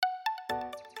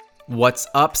What's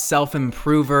up,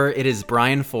 self-improver? It is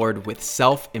Brian Ford with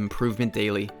Self-Improvement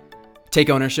Daily.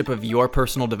 Take ownership of your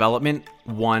personal development,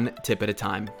 one tip at a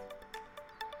time.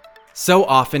 So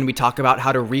often we talk about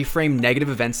how to reframe negative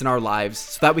events in our lives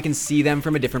so that we can see them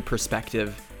from a different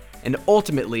perspective and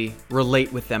ultimately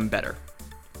relate with them better.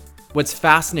 What's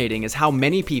fascinating is how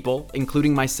many people,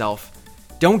 including myself,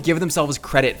 don't give themselves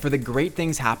credit for the great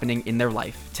things happening in their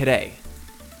life today.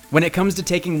 When it comes to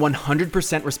taking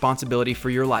 100% responsibility for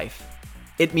your life,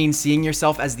 it means seeing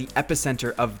yourself as the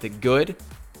epicenter of the good,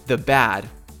 the bad,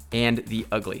 and the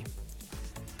ugly.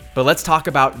 But let's talk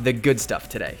about the good stuff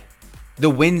today. The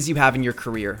wins you have in your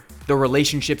career, the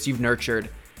relationships you've nurtured,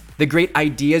 the great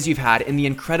ideas you've had, and the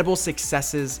incredible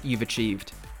successes you've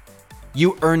achieved.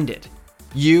 You earned it.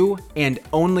 You and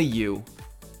only you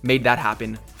made that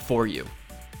happen for you.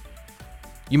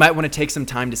 You might want to take some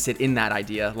time to sit in that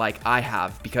idea like I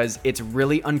have, because it's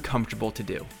really uncomfortable to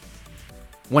do.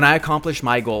 When I accomplish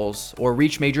my goals or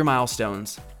reach major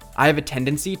milestones, I have a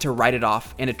tendency to write it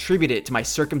off and attribute it to my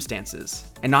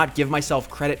circumstances and not give myself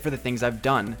credit for the things I've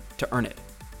done to earn it.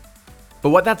 But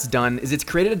what that's done is it's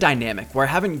created a dynamic where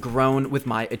I haven't grown with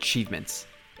my achievements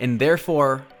and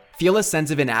therefore feel a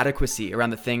sense of inadequacy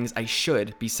around the things I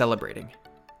should be celebrating.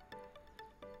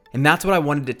 And that's what I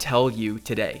wanted to tell you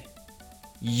today.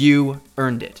 You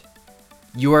earned it.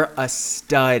 You are a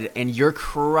stud and you're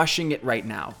crushing it right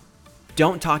now.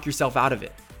 Don't talk yourself out of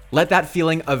it. Let that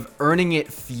feeling of earning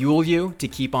it fuel you to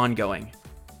keep on going.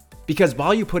 Because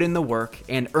while you put in the work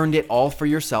and earned it all for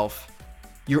yourself,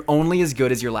 you're only as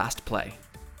good as your last play.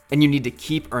 And you need to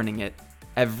keep earning it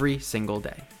every single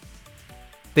day.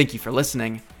 Thank you for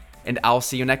listening, and I'll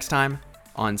see you next time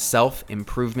on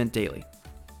Self-Improvement Daily.